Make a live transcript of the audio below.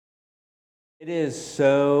It is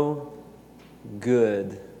so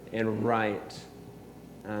good and right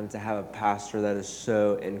to have a pastor that is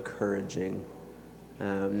so encouraging.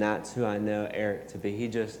 That's who I know Eric to be. He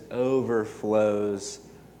just overflows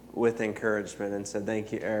with encouragement. And so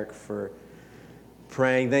thank you, Eric, for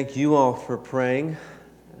praying. Thank you all for praying.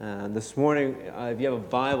 This morning, if you have a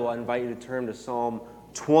Bible, I invite you to turn to Psalm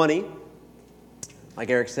 20.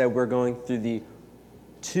 Like Eric said, we're going through the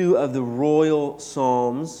two of the royal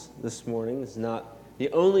psalms this morning. It's not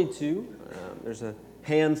the only two. There's a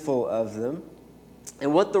handful of them.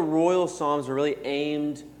 And what the royal psalms are really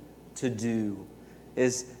aimed to do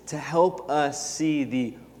is to help us see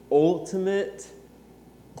the ultimate,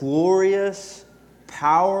 glorious,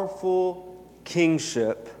 powerful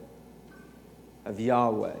kingship of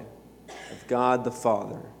Yahweh, of God the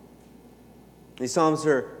Father. These psalms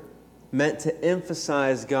are meant to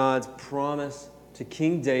emphasize God's promise to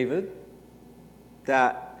King David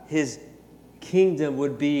that his kingdom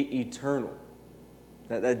would be eternal.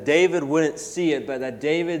 That David wouldn't see it, but that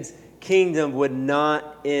David's kingdom would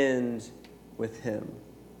not end with him.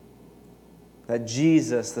 That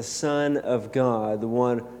Jesus, the Son of God, the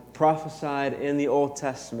one prophesied in the Old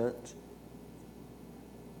Testament,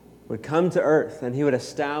 would come to earth and he would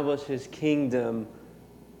establish his kingdom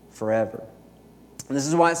forever. And this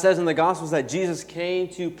is why it says in the Gospels that Jesus came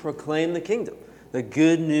to proclaim the kingdom, the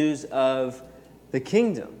good news of the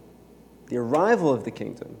kingdom, the arrival of the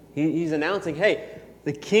kingdom. He's announcing, hey,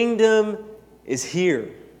 the kingdom is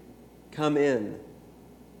here. Come in.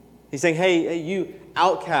 He's saying, hey, you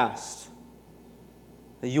outcast,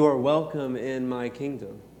 that you are welcome in my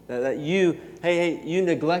kingdom. That you, you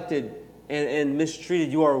neglected and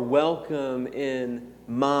mistreated, you are welcome in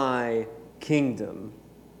my kingdom.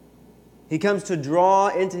 He comes to draw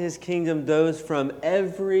into his kingdom those from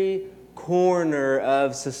every corner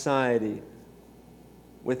of society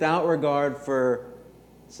without regard for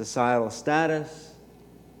societal status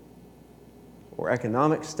or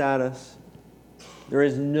economic status. There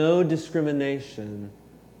is no discrimination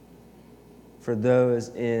for those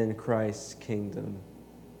in Christ's kingdom.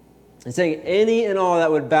 He's saying any and all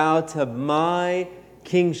that would bow to my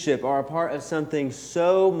kingship are a part of something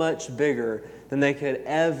so much bigger than they could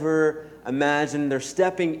ever imagine. They're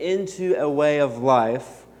stepping into a way of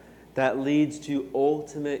life that leads to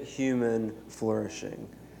ultimate human flourishing.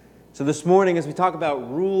 So this morning, as we talk about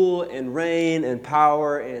rule and reign and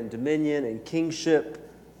power and dominion and kingship,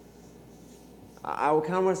 I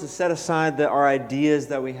kind of want us to set aside our ideas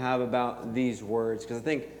that we have about these words, because I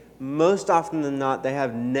think most often than not, they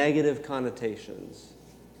have negative connotations.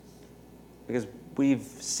 Because we've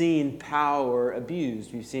seen power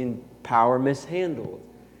abused. We've seen power mishandled,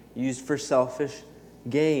 used for selfish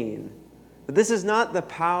gain. But this is not the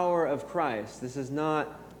power of Christ. This is not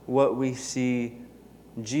what we see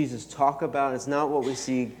Jesus talk about. It's not what we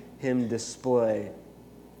see him display.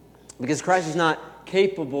 Because Christ is not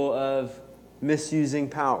capable of misusing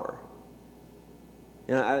power.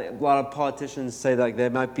 You know, a lot of politicians say that they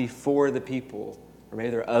might be for the people, or maybe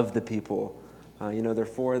they're of the people. They're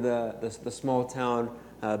for the small town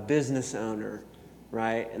business owner,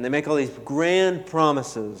 right? And they make all these grand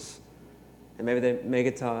promises. And maybe they make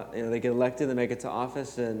it to, they get elected, they make it to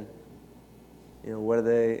office, and what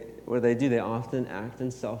do they do? They often act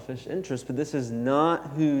in selfish interest. But this is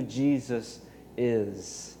not who Jesus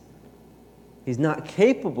is. He's not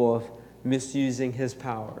capable of misusing his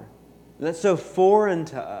power. And that's so foreign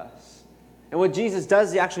to us. And what Jesus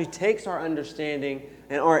does, he actually takes our understanding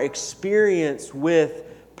and our experience with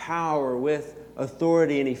power, with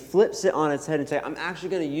authority, and he flips it on its head and says, I'm actually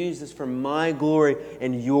going to use this for my glory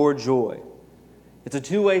and your joy. It's a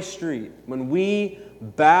two-way street. When we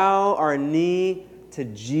bow our knee to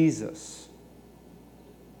Jesus,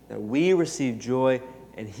 that we receive joy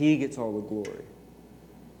and he gets all the glory.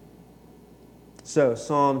 So,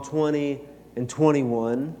 Psalm 20 and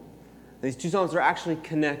 21, these two psalms are actually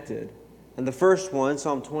connected. And the first one,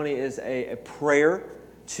 Psalm 20, is a prayer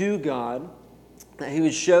to God that he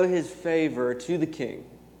would show his favor to the king.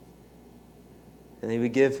 And he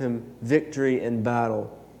would give him victory in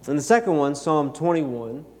battle. And the second one, Psalm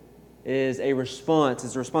 21, is a response.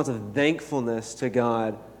 It's a response of thankfulness to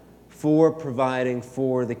God for providing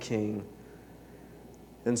for the king.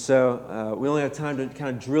 And so we only have time to kind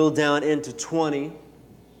of drill down into 20.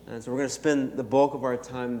 And so we're going to spend the bulk of our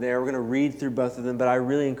time there. We're going to read through both of them, but I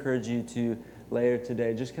really encourage you to, later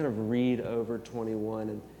today, just kind of read over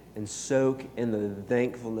 21 and soak in the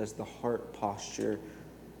thankfulness, the heart posture.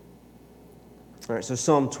 All right, so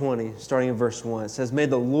Psalm 20, starting in verse 1, it says, May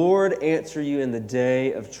the Lord answer you in the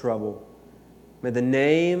day of trouble. May the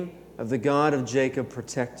name of the God of Jacob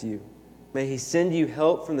protect you. May he send you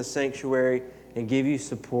help from the sanctuary and give you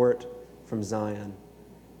support from Zion.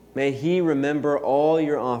 May he remember all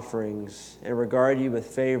your offerings and regard you with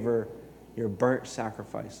favor, your burnt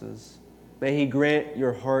sacrifices. May he grant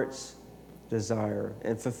your heart's desire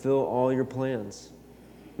and fulfill all your plans.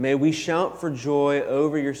 May we shout for joy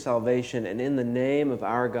over your salvation, and in the name of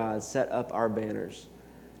our God set up our banners.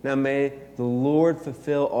 Now may the Lord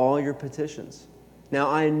fulfill all your petitions. Now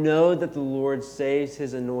I know that the Lord saves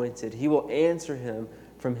his anointed. He will answer him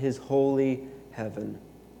from his holy heaven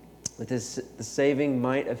with the saving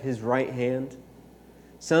might of his right hand.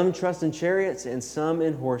 Some trust in chariots and some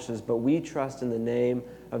in horses, but we trust in the name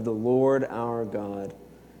of the Lord our God.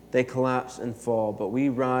 They collapse and fall, but we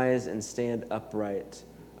rise and stand upright.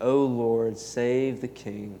 O Lord, save the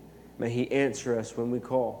King. May he answer us when we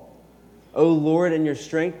call. O Lord, in your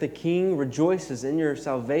strength the King rejoices. In your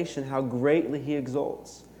salvation, how greatly he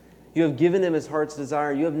exults. You have given him his heart's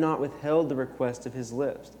desire. You have not withheld the request of his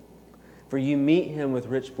lips. For you meet him with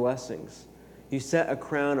rich blessings. You set a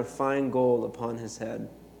crown of fine gold upon his head.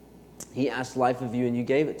 He asked life of you, and you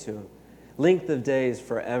gave it to him. Length of days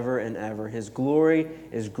forever and ever. His glory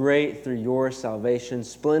is great through your salvation.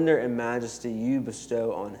 Splendor and majesty you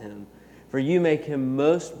bestow on him. For you make him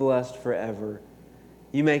most blessed forever.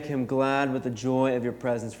 You make him glad with the joy of your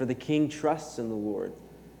presence. For the King trusts in the Lord.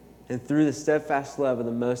 And through the steadfast love of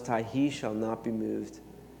the Most High, he shall not be moved.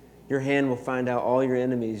 Your hand will find out all your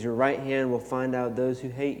enemies. Your right hand will find out those who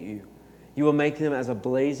hate you. You will make them as a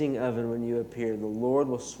blazing oven when you appear. The Lord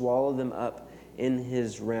will swallow them up in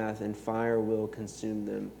his wrath, and fire will consume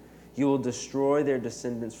them. You will destroy their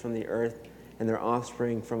descendants from the earth and their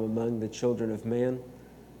offspring from among the children of man.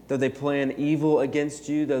 Though they plan evil against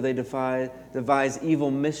you, though they devise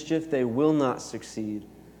evil mischief, they will not succeed.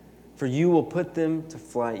 For you will put them to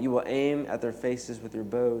flight. You will aim at their faces with your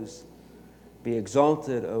bows. Be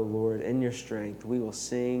exalted, O Lord, in your strength. We will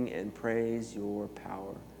sing and praise your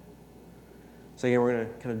power. So again, we're going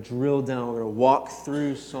to kind of drill down. We're going to walk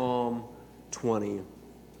through Psalm 20.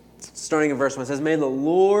 Starting in verse 1, it says, May the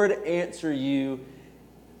Lord answer you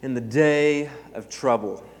in the day of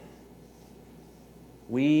trouble.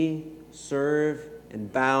 We serve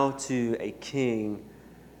and bow to a King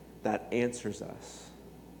that answers us.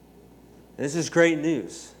 And this is great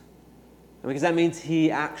news, because that means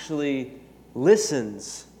he actually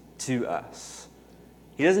listens to us.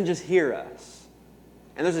 He doesn't just hear us.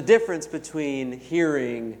 And there's a difference between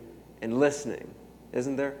hearing and listening,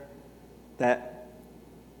 isn't there? That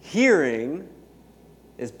hearing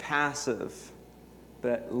is passive,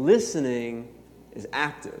 but listening is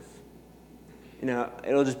active. You know,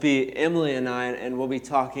 it'll just be Emily and I, and we'll be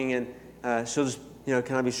talking, and she'll just,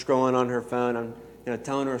 kind of be scrolling on her phone. I'm,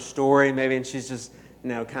 telling her a story maybe, and she's just,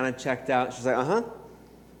 kind of checked out. She's like,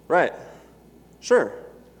 right, sure.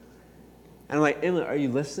 And I'm like, Emily, are you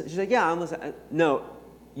listening? She's like, yeah, I'm listening. No,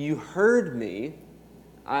 you heard me.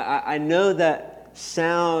 I know that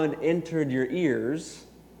sound entered your ears,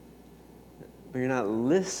 but you're not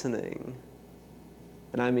listening.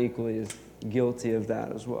 And I'm equally as guilty of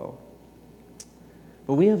that as well.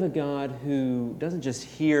 But we have a God who doesn't just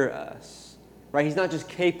hear us, right? He's not just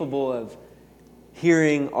capable of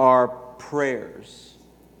hearing our prayers.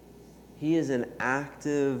 He is an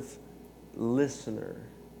active listener,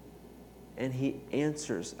 and he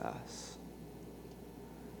answers us.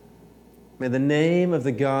 May the name of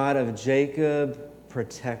the God of Jacob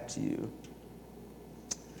protect you.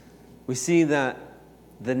 We see that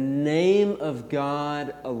the name of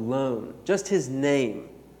God alone, just his name,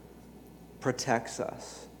 protects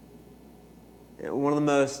us. One of the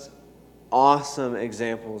most awesome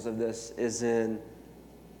examples of this is in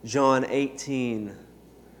John 18,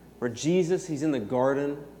 where Jesus, he's in the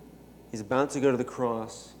garden, he's about to go to the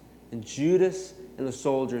cross, and Judas and the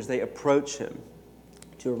soldiers, they approach him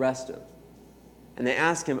to arrest him. And they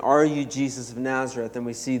ask him, are you Jesus of Nazareth? And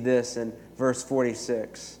we see this in verse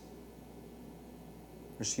 46.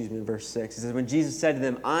 Verse 6. He says, when Jesus said to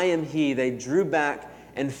them, I am he, they drew back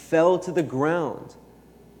and fell to the ground.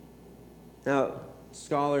 Now,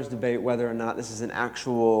 scholars debate whether or not this is an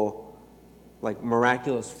actual,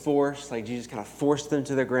 miraculous force, like Jesus kind of forced them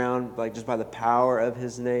to the ground, just by the power of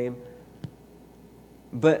his name.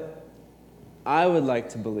 But I would like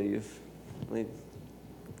to believe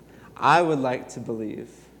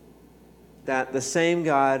that the same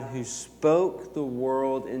God who spoke the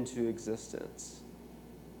world into existence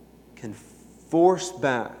can force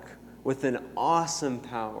back with an awesome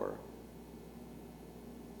power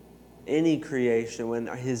any creation when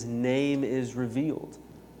his name is revealed.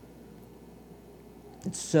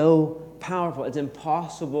 It's so powerful. It's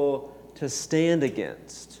impossible to stand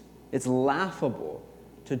against. It's laughable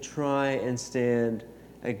to try and stand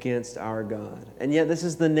against our God. And yet this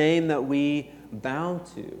is the name that we bow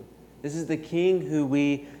to. This is the King who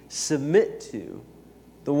we submit to,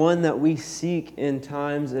 the one that we seek in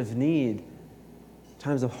times of need,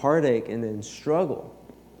 times of heartache and in struggle.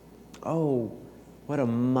 Oh, what a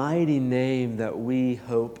mighty name that we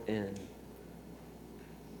hope in.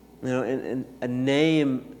 You know, and a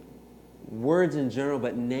name, words in general,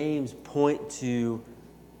 but names point to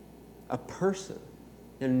a person.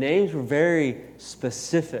 You know, names were very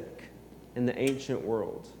specific in the ancient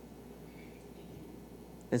world.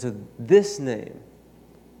 And so this name,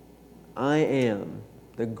 I Am,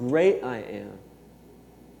 the great I Am,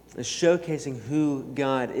 is showcasing who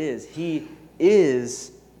God is. He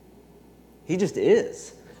just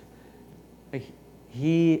is. Like,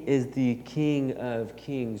 He is the King of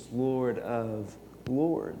kings, Lord of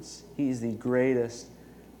lords. He is the greatest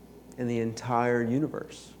in the entire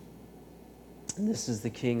universe. And this is the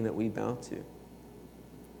King that we bow to.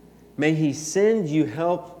 May He send you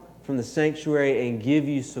help from the sanctuary and give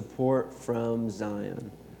you support from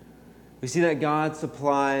Zion. We see that God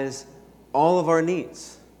supplies all of our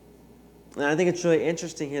needs. And I think it's really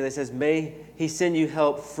interesting here that it says, may He send you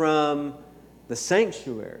help from the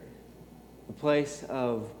sanctuary, the place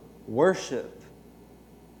of worship,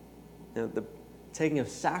 the taking of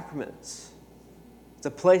sacraments. It's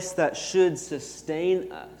a place that should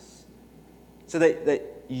sustain us. So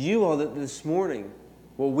that you all that this morning,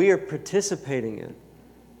 what we are participating in,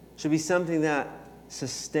 should be something that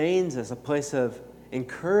sustains us, a place of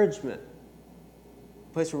encouragement,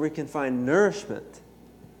 a place where we can find nourishment,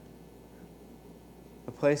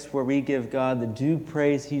 a place where we give God the due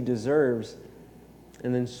praise He deserves,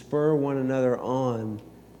 and then spur one another on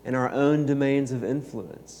in our own domains of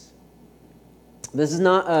influence. This is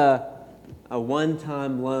not a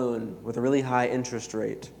one-time loan with a really high interest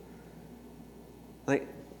rate. Like,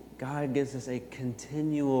 God gives us a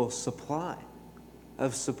continual supply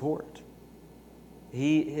of support.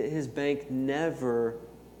 His bank never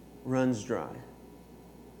runs dry.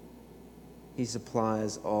 He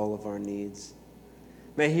supplies all of our needs.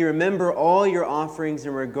 May He remember all your offerings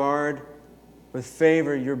and regard with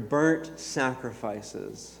favor your burnt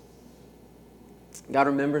sacrifices. God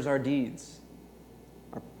remembers our deeds,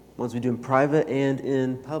 our ones we do in private and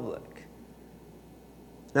in public.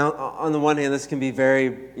 Now, on the one hand, this can be very,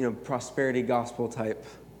 prosperity gospel type,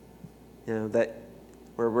 that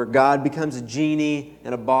where God becomes a genie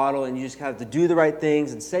in a bottle, and you just have to do the right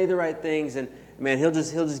things and say the right things, and man, He'll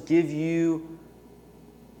just give you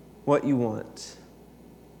what you want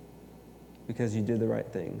because you did the right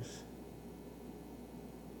things.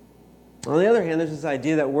 On the other hand, there's this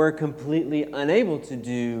idea that we're completely unable to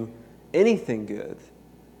do anything good,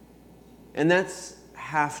 and that's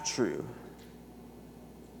half true.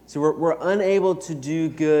 So we're unable to do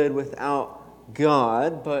good without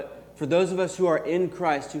God, but for those of us who are in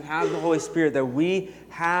Christ, who have the Holy Spirit, that we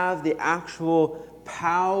have the actual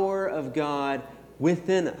power of God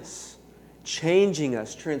within us, changing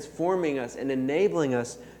us, transforming us, and enabling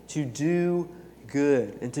us to do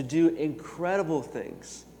good and to do incredible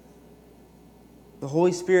things. The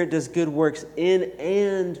Holy Spirit does good works in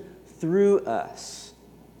and through us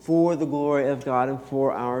for the glory of God and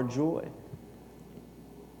for our joy.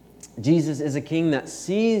 Jesus is a King that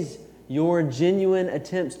sees your genuine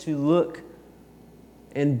attempts to look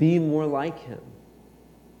and be more like Him.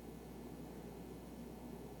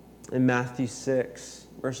 In Matthew 6,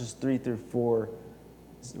 verses 3 through 4,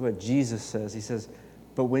 this is what Jesus says. He says,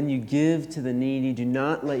 "But when you give to the needy, do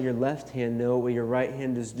not let your left hand know what your right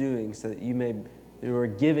hand is doing, so that your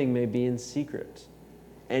giving may be in secret.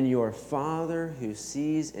 And your Father who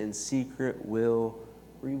sees in secret will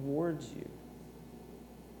reward you."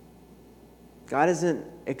 God isn't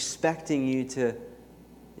expecting you to,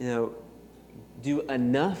 do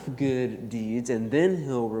enough good deeds and then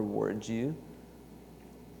He'll reward you.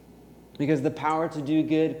 Because the power to do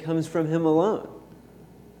good comes from Him alone.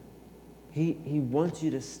 He wants you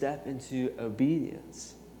to step into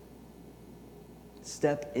obedience.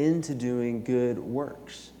 Step into doing good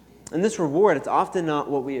works. And this reward, it's often not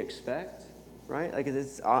what we expect, right?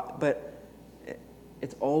 But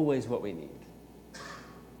it's always what we need.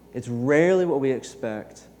 It's rarely what we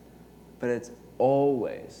expect, but it's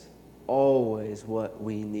always what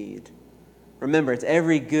we need. Remember, it's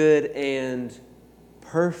every good and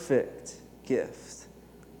perfect gift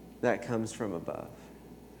that comes from above.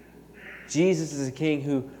 Jesus is a King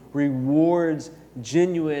who rewards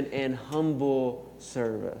genuine and humble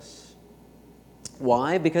service.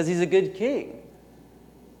 Why? Because He's a good King.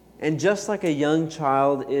 And just like a young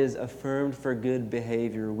child is affirmed for good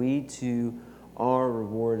behavior, we too are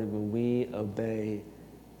rewarded when we obey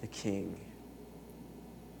the King.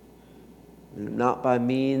 Not by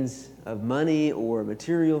means of money or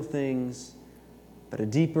material things, but a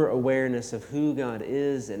deeper awareness of who God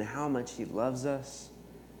is and how much He loves us,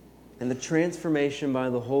 and the transformation by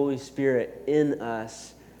the Holy Spirit in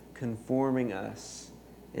us, conforming us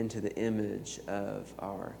into the image of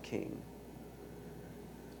our King.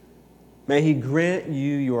 May He grant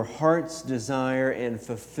you your heart's desire and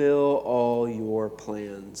fulfill all your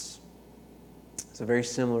plans. So very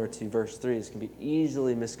similar to verse 3. This can be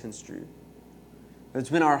easily misconstrued.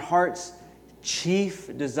 It's when our heart's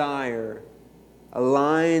chief desire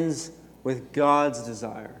aligns with God's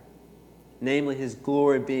desire, namely His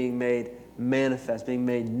glory being made manifest, being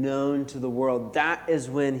made known to the world. That is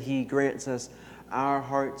when He grants us our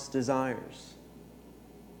heart's desires.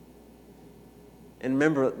 And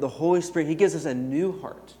remember, the Holy Spirit, He gives us a new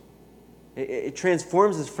heart. It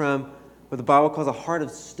transforms us from what the Bible calls a heart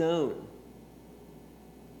of stone.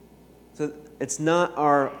 So it's not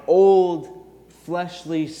our old,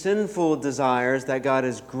 fleshly, sinful desires that God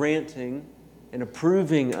is granting and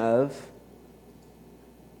approving of,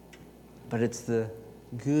 but it's the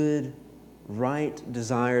good, right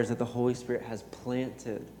desires that the Holy Spirit has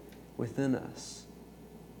planted within us.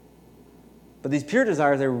 But these pure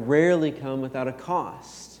desires, they rarely come without a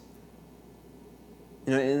cost.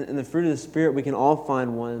 You know, in the fruit of the Spirit, we can all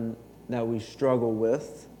find one that we struggle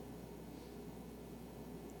with.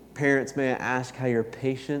 Parents, may I ask how your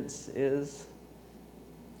patience is?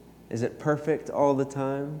 Is it perfect all the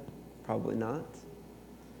time? Probably not.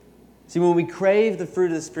 See, when we crave the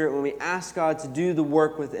fruit of the Spirit, when we ask God to do the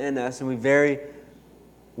work within us, and we very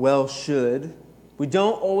well should, we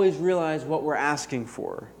don't always realize what we're asking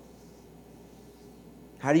for.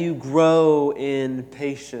 How do you grow in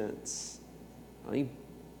patience? Well, you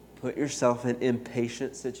put yourself in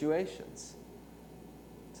impatient situations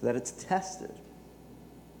so that it's tested.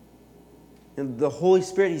 And the Holy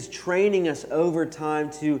Spirit, He's training us over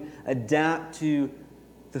time to adapt to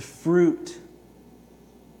the fruit.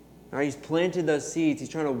 Right? He's planted those seeds. He's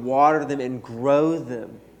trying to water them and grow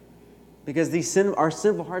them. Because our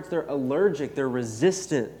sinful hearts, they're allergic. They're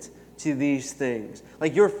resistant to these things.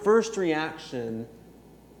 Like your first reaction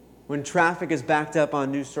when traffic is backed up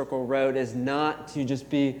on New Circle Road is not to just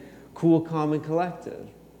be cool, calm, and collected.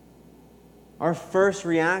 Our first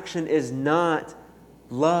reaction is not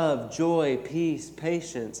love, joy, peace,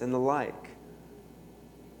 patience, and the like.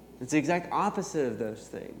 It's the exact opposite of those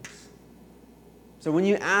things. So when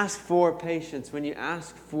you ask for patience, when you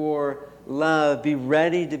ask for love, be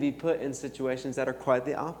ready to be put in situations that are quite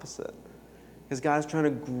the opposite. Because God's trying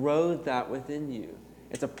to grow that within you.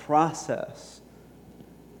 It's a process.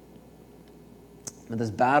 But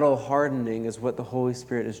this battle hardening is what the Holy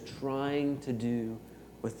Spirit is trying to do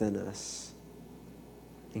within us.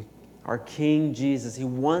 Our King Jesus, He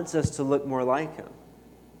wants us to look more like Him.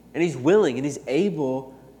 And He's willing and He's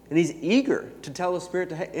able and He's eager to tell the Spirit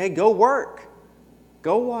to, hey, go work.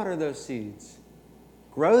 Go water those seeds.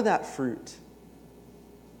 Grow that fruit.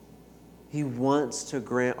 He wants to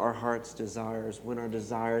grant our heart's desires when our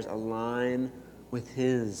desires align with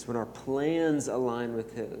His, when our plans align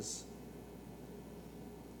with His.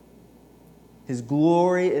 His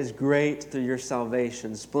glory is great through your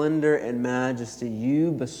salvation. Splendor and majesty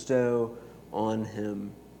you bestow on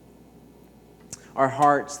Him. Our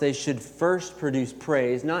hearts, they should first produce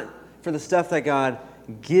praise, not for the stuff that God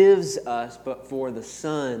gives us, but for the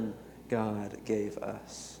Son God gave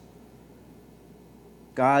us.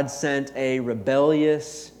 God sent a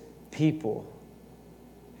rebellious people,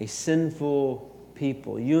 a sinful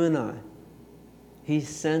people, you and I. He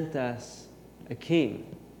sent us a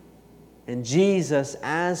King. And Jesus,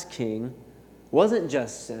 as King, wasn't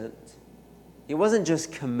just sent. He wasn't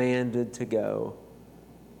just commanded to go.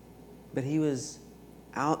 But He was,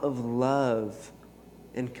 out of love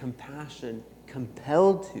and compassion,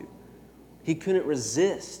 compelled to. He couldn't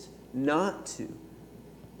resist not to.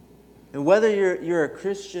 And whether you're a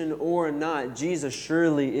Christian or not, Jesus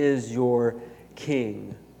surely is your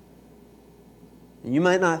King. And you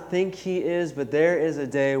might not think He is, but there is a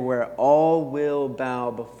day where all will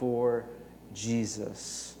bow before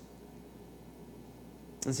Jesus.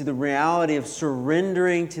 And see, the reality of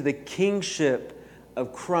surrendering to the kingship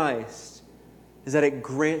of Christ is that it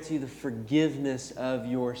grants you the forgiveness of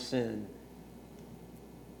your sin.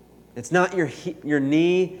 It's not your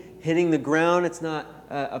knee hitting the ground. It's not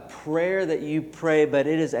a prayer that you pray, but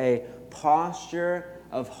it is a posture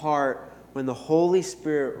of heart when the Holy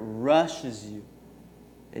Spirit rushes you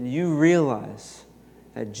and you realize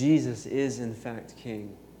that Jesus is in fact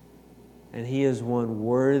King. And He is one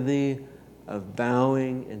worthy of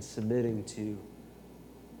bowing and submitting to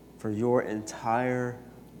for your entire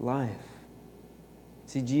life.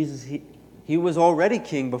 See, Jesus, he was already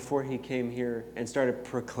king before he came here and started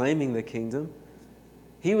proclaiming the kingdom.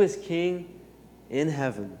 He was king in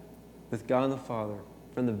heaven with God the Father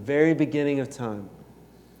from the very beginning of time.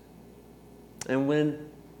 And when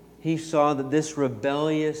he saw that this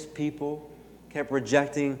rebellious people kept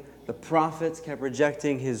rejecting the prophets, kept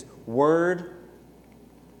rejecting his word,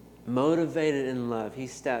 motivated in love, he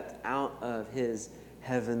stepped out of his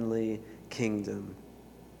heavenly kingdom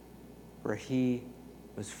where he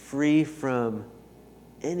was free from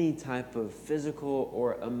any type of physical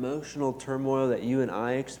or emotional turmoil that you and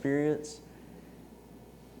I experience.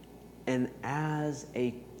 And as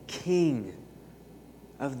a king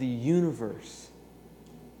of the universe,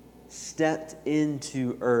 stepped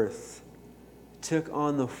into earth, took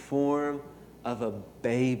on the form of a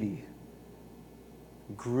baby,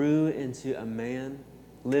 grew into a man,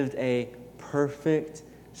 lived a perfect,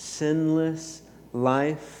 sinless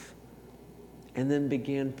life, and then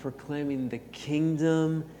began proclaiming the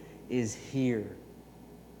kingdom is here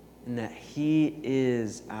and that he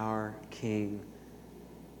is our king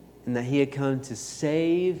and that he had come to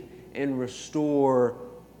save and restore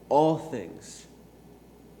all things,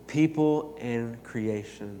 people and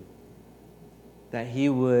creation, that he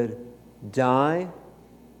would die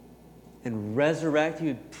and resurrect. He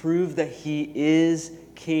would prove that he is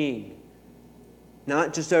king.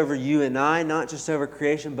 Not just over you and I, not just over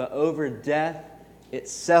creation, but over death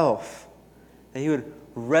itself. That he would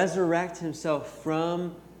resurrect himself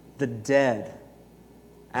from the dead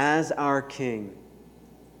as our king.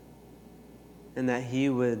 And that he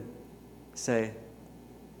would say,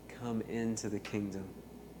 come into the kingdom.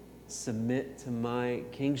 Submit to my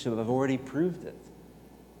kingship. I've already proved it.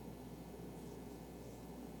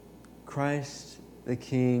 Christ the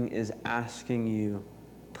King is asking you,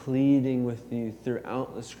 pleading with you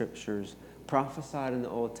throughout the Scriptures, prophesied in the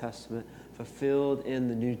Old Testament, fulfilled in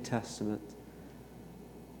the New Testament.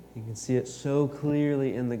 You can see it so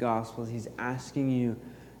clearly in the Gospels. He's asking you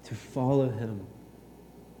to follow him.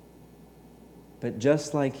 But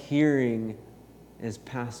just like hearing is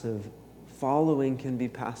passive, following can be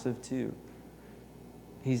passive too.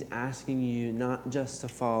 He's asking you not just to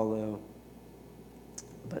follow,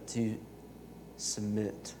 but to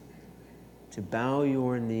submit, to bow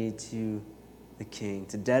your knee to the King,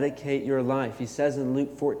 to dedicate your life. He says in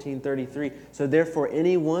Luke 14:33, so therefore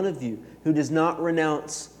any one of you who does not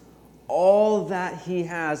renounce all that he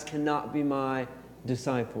has cannot be my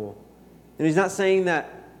disciple. And he's not saying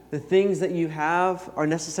that the things that you have are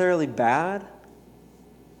necessarily bad,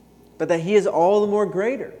 but that he is all the more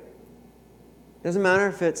greater. It doesn't matter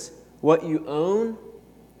if it's what you own,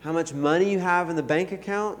 how much money you have in the bank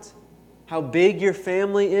account, how big your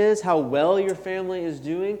family is, how well your family is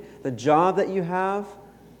doing, the job that you have,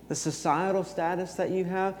 the societal status that you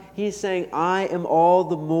have. He's saying, I am all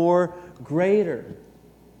the more greater.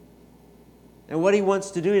 And what he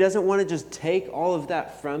wants to do, he doesn't want to just take all of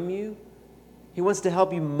that from you. He wants to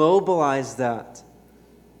help you mobilize that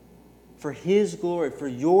for his glory, for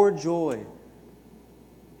your joy.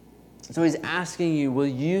 So he's asking you, will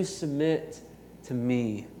you submit to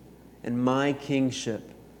me and my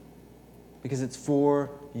kingship? Because it's for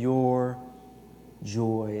your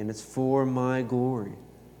joy and it's for my glory.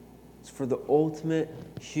 It's for the ultimate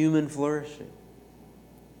human flourishing.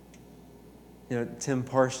 You know, Tim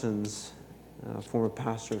Parsons, former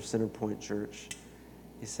pastor of Center Point Church,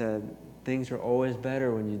 he said, things are always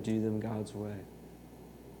better when you do them God's way.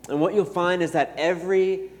 And what you'll find is that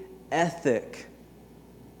every ethic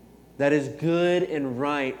that is good and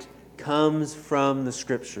right comes from the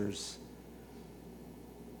Scriptures.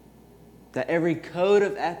 That every code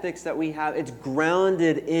of ethics that we have, it's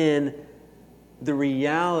grounded in the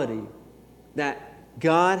reality that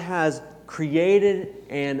God has created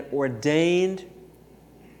and ordained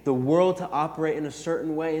the world to operate in a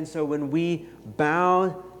certain way. And so when we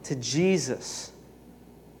bow to Jesus,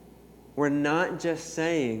 we're not just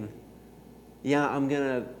saying, yeah, I'm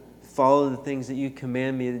going to follow the things that you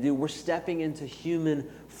command me to do. We're stepping into human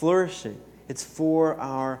flourishing. It's for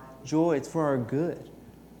our joy. It's for our good.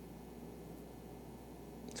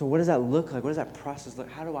 So what does that look like? What does that process look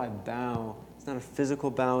like? How do I bow? It's not a physical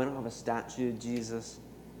bow. We don't have a statue of Jesus.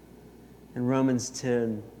 In Romans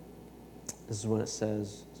 10, this is what it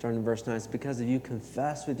says, starting in verse 9. It's because if you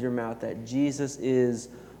confess with your mouth that Jesus is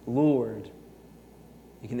Lord.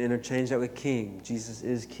 You can interchange that with King. Jesus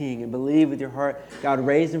is King. And believe with your heart God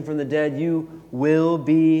raised him from the dead, you will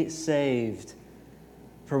be saved.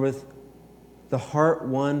 For with the heart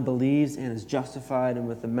one believes and is justified, and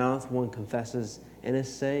with the mouth one confesses and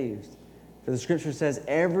is saved. For the Scripture says,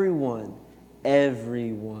 everyone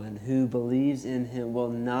everyone who believes in him will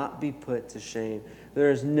not be put to shame.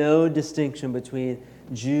 There is no distinction between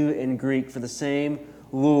Jew and Greek, for the same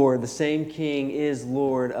Lord, the same King is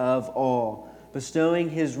Lord of all, bestowing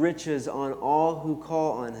his riches on all who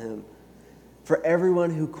call on him. For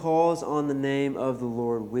everyone who calls on the name of the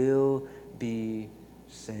Lord will be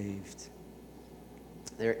saved.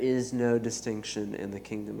 There is no distinction in the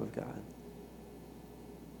kingdom of God.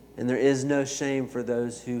 And there is no shame for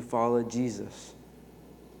those who follow Jesus.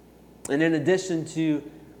 And in addition to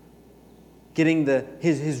getting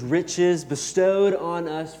his riches bestowed on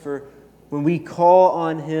us for when we call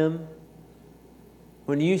on him,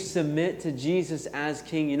 when you submit to Jesus as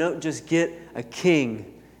king, you don't just get a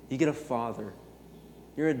king, you get a father.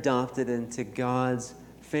 You're adopted into God's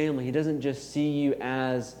family. He doesn't just see you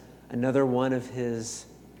as another one of his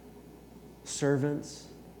servants,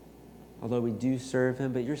 although we do serve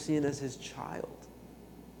him, but you're seen as his child.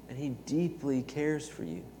 And he deeply cares for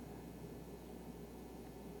you.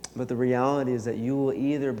 But the reality is that you will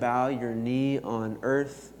either bow your knee on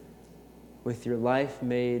earth with your life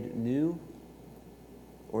made new,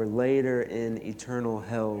 or later in eternal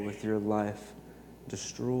hell with your life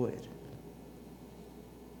destroyed.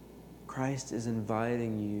 Christ is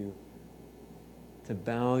inviting you to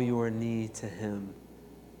bow your knee to him,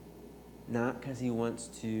 not because he wants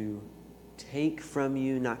to take from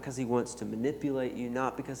you, not because he wants to manipulate you,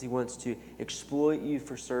 not because he wants to exploit you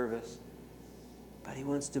for service, but he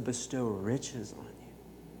wants to bestow riches on you.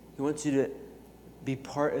 He wants you to be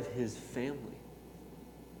part of his family.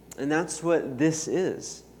 And that's what this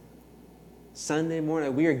is. Sunday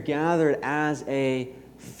morning, we are gathered as a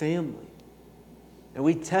family. And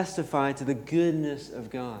we testify to the goodness of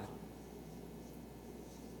God.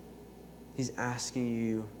 He's asking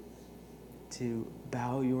you to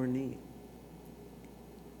bow your knee.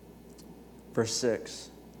 Verse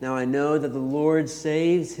 6. Now I know that the Lord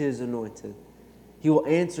saves his anointed. He will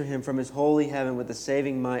answer him from his holy heaven with the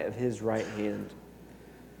saving might of his right hand.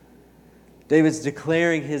 David's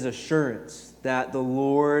declaring his assurance that the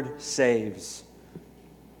Lord saves.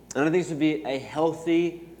 And I think this would be a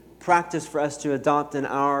healthy practice for us to adopt in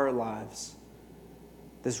our lives.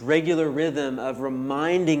 This regular rhythm of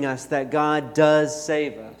reminding us that God does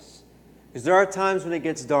save us. Because there are times when it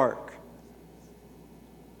gets dark.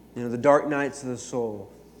 The dark nights of the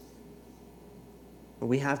soul. But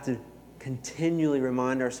we have to continually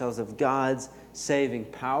remind ourselves of God's saving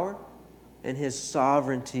power and his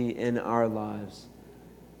sovereignty in our lives.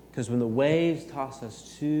 Because when the waves toss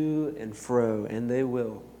us to and fro, and they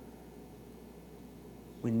will,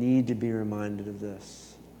 we need to be reminded of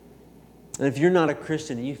this. And if you're not a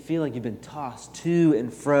Christian and you feel like you've been tossed to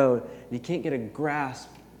and fro, and you can't get a grasp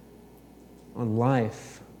on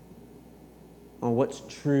life, on what's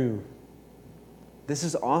true, this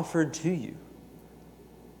is offered to you.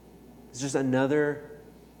 It's just another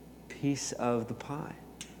piece of the pie.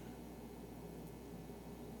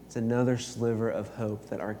 It's another sliver of hope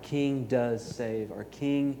that our King does save. Our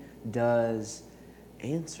King does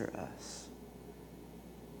answer us.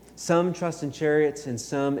 Some trust in chariots and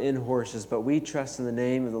some in horses, but we trust in the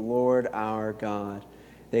name of the Lord our God.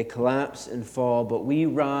 They collapse and fall, but we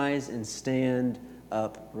rise and stand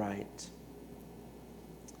upright.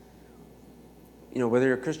 Whether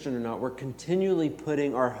you're a Christian or not, we're continually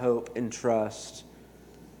putting our hope and trust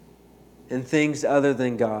in things other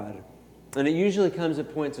than God. And it usually comes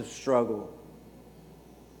at points of struggle.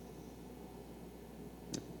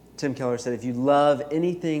 Tim Keller said, if you love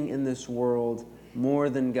anything in this world more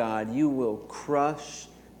than God, you will crush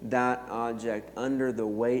that object under the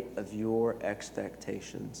weight of your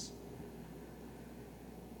expectations.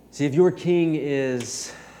 See, if your king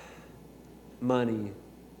is money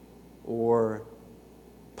or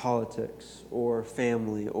politics or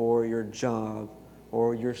family or your job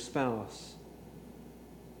or your spouse,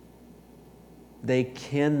 they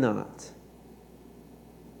cannot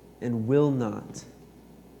and will not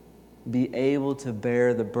be able to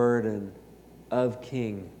bear the burden of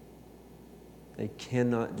king. They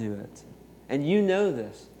cannot do it. And you know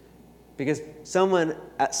this because someone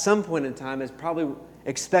at some point in time has probably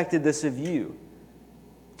expected this of you,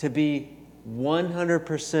 to be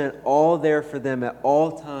 100% all there for them at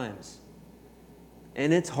all times.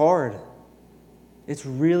 And it's hard. It's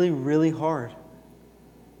really, really hard.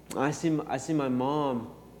 I see my mom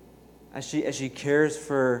as she cares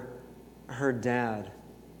for her dad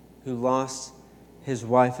who lost his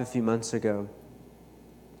wife a few months ago.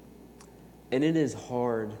 And it is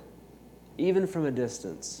hard, even from a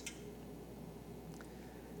distance,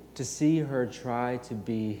 to see her try to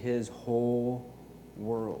be his whole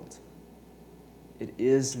world. It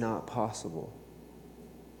is not possible.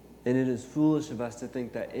 And it is foolish of us to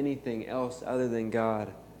think that anything else other than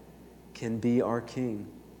God can be our king.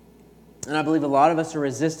 And I believe a lot of us are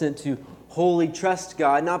resistant to wholly trust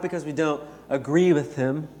God, not because we don't agree with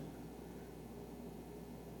Him,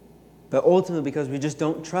 but ultimately because we just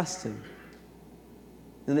don't trust Him.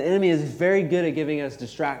 And the enemy is very good at giving us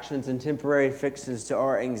distractions and temporary fixes to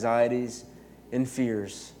our anxieties and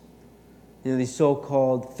fears. These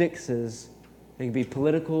so-called fixes, they can be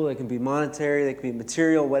political, they can be monetary, they can be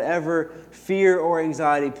material, whatever fear or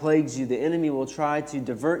anxiety plagues you, the enemy will try to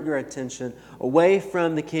divert your attention away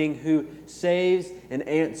from the King who saves and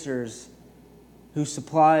answers, who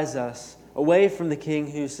supplies us, away from the King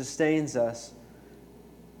who sustains us,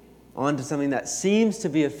 onto something that seems to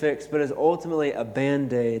be a fix, but is ultimately a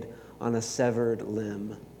Band-Aid on a severed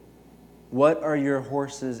limb. What are your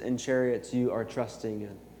horses and chariots you are trusting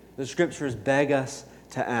in? The Scriptures beg us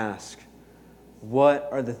to ask, what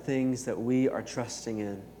are the things that we are trusting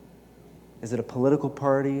in? Is it a political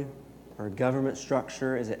party or a government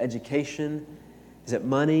structure? Is it education? Is it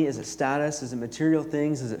money? Is it status? Is it material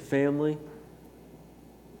things? Is it family?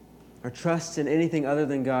 Our trust in anything other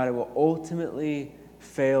than God, it will ultimately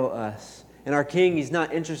fail us. And our King, He's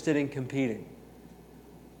not interested in competing.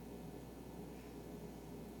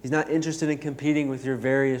 He's not interested in competing with your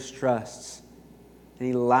various trusts. And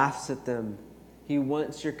He laughs at them. He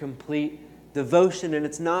wants your complete devotion, and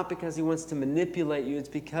it's not because He wants to manipulate you. It's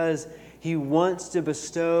because He wants to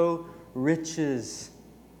bestow riches.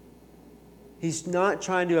 He's not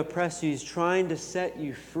trying to oppress you. He's trying to set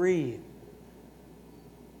you free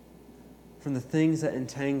from the things that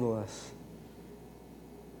entangle us.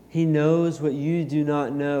 He knows what you do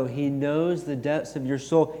not know. He knows the depths of your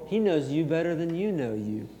soul. He knows you better than you know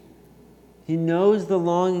you. He knows the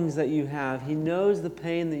longings that you have. He knows the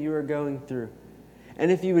pain that you are going through.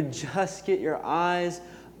 And if you would just get your eyes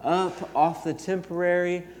up off the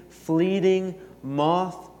temporary, fleeting,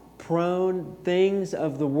 moth-prone things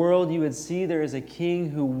of the world, you would see there is a King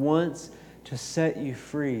who wants to set you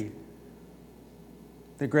free.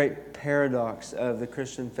 The great paradox of the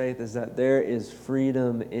Christian faith is that there is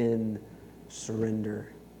freedom in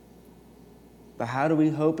surrender. But how do we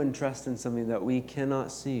hope and trust in something that we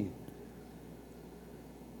cannot see?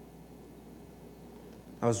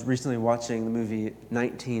 I was recently watching the movie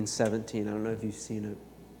 1917. I don't know if you've seen it.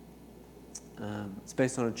 It's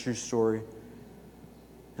based on a true story.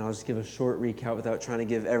 And I'll just give a short recap without trying to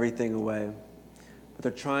give everything away. But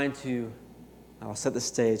they're trying to, I'll set the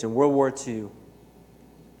stage. In World War II,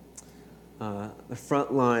 the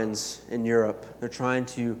front lines in Europe, they're trying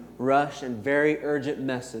to rush a very urgent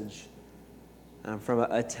message from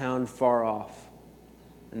a town far off.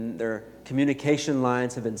 And their communication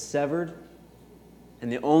lines have been severed.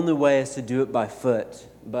 And the only way is to do it by foot.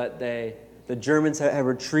 But the Germans have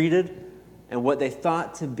retreated, and what they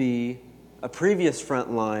thought to be a previous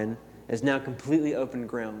front line is now completely open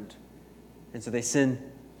ground. And so they send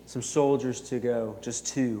some soldiers to go, just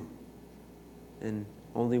two. And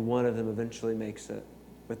only one of them eventually makes it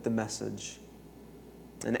with the message.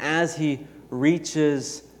 And as he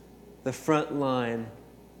reaches the front line,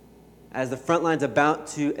 as the front line's about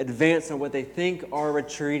to advance on what they think are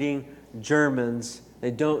retreating Germans,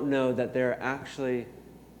 they don't know that they're actually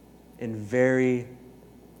in very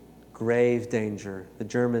grave danger. The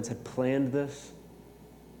Germans had planned this.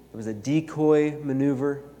 It was a decoy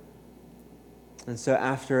maneuver. And so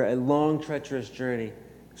after a long, treacherous journey,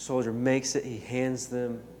 the soldier makes it. He hands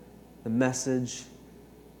them the message.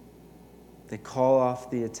 They call off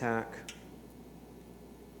the attack.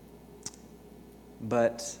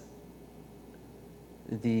 But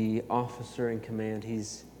the officer in command,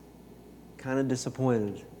 he's kind of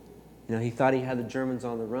disappointed. He thought he had the Germans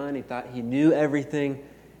on the run. He thought he knew everything.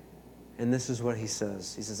 And this is what he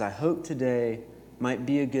says. He says, I hope today might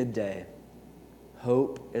be a good day.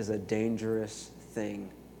 Hope is a dangerous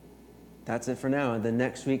thing. That's it for now. And then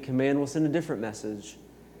next week, command will send a different message.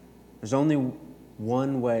 There's only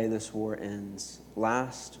one way this war ends.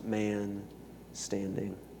 Last man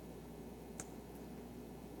standing.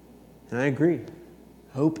 And I agree.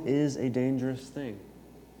 Hope is a dangerous thing.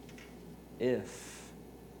 If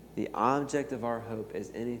the object of our hope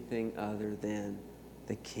is anything other than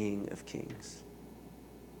the King of Kings.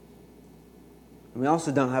 And we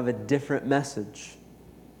also don't have a different message.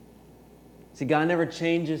 See, God never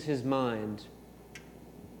changes His mind.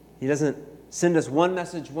 He doesn't send us one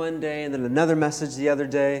message one day and then another message the other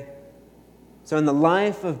day. So in the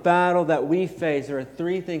life of battle that we face, there are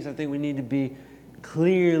three things I think we need to be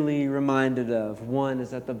clearly reminded of. One is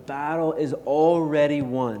that the battle is already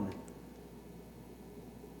won.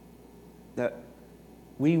 That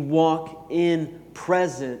we walk in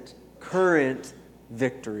present, current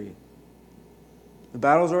victory. The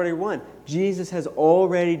battle's already won. Jesus has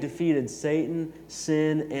already defeated Satan,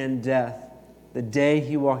 sin, and death the day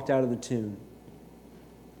he walked out of the tomb.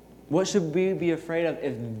 What should we be afraid of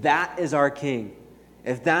if that is our King?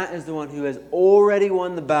 If that is the one who has already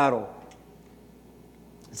won the battle?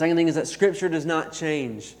 The second thing is that Scripture does not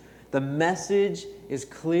change. The message is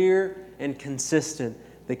clear and consistent.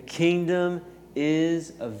 The kingdom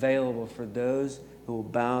is available for those who will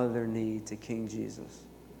bow their knee to King Jesus.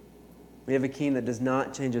 We have a king that does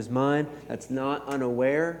not change his mind, that's not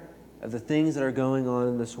unaware of the things that are going on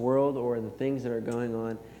in this world or the things that are going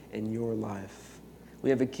on in your life. We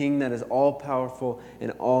have a king that is all-powerful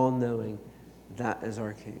and all-knowing. That is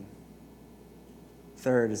our king.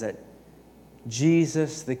 Third is that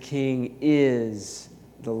Jesus the King is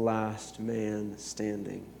the last man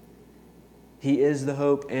standing. He is the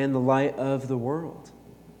hope and the light of the world.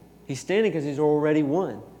 He's standing because he's already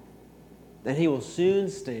won. And he will soon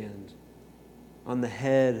stand on the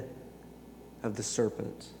head of the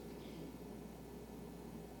serpent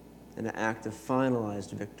in an act of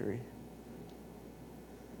finalized victory.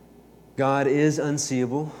 God is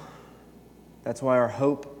unseeable. That's why our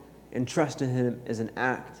hope and trust in him is an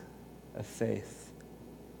act of faith.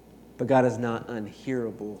 But God is not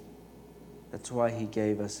unhearable. That's why he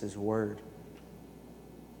gave us his word.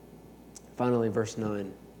 Finally, verse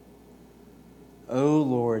 9. O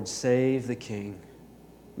Lord, save the King.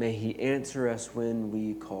 May he answer us when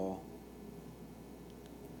we call.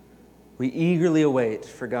 We eagerly await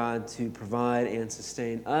for God to provide and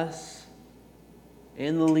sustain us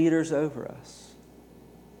and the leaders over us.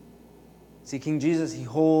 See, King Jesus, he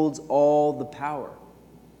holds all the power.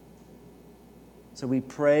 So we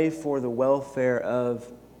pray for the welfare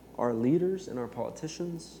of our leaders and our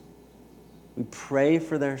politicians. We pray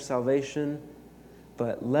for their salvation,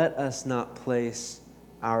 but let us not place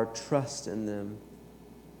our trust in them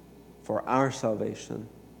for our salvation.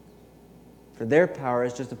 For their power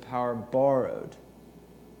is just a power borrowed.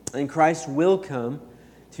 And Christ will come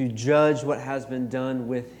to judge what has been done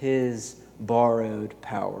with his borrowed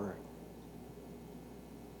power.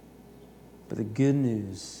 But the good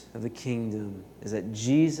news of the kingdom is that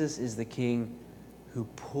Jesus is the King who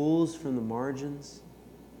pulls from the margins.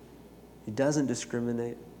 He doesn't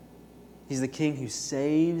discriminate. He's the King who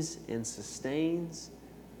saves and sustains.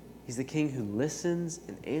 He's the King who listens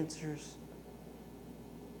and answers.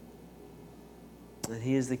 And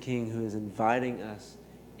he is the King who is inviting us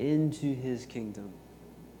into his kingdom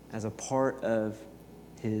as a part of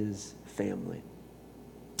his family.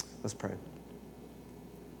 Let's pray.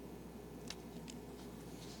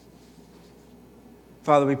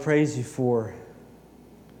 Father, we praise you for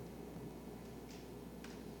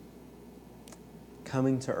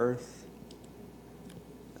coming to earth,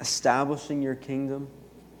 establishing your kingdom,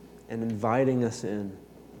 and inviting us in.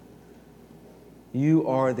 You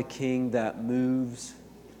are the King that moves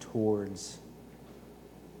towards.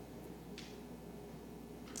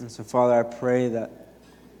 And so, Father, I pray that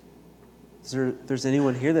if there's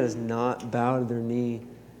anyone here that has not bowed their knee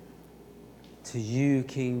to you,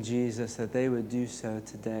 King Jesus, that they would do so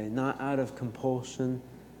today, not out of compulsion,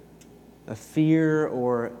 of fear,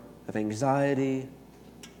 or of anxiety,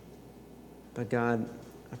 but God,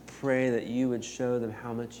 I pray that you would show them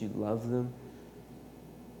how much you love them,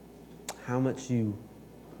 how much you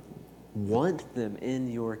want them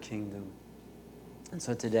in your kingdom. And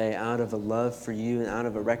so today, out of a love for you and out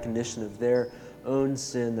of a recognition of their own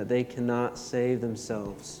sin, that they cannot save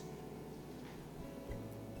themselves,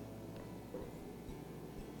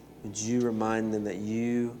 would you remind them that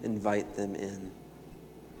you invite them in?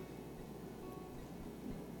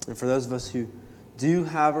 And for those of us who do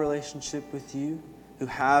have a relationship with you, who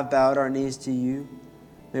have bowed our knees to you,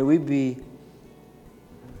 may we be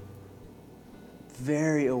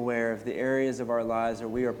very aware of the areas of our lives where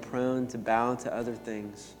we are prone to bow to other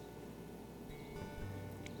things,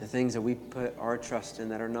 the things that we put our trust in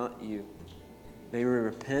that are not you. May we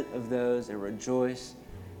repent of those and rejoice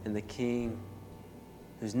in the King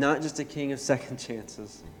who's not just a King of second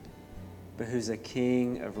chances, but who's a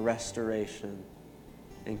King of restoration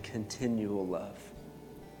and continual love.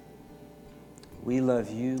 We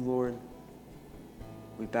love you, Lord.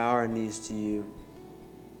 We bow our knees to you.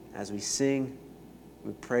 As we sing,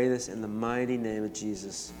 we pray this in the mighty name of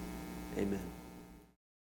Jesus. Amen.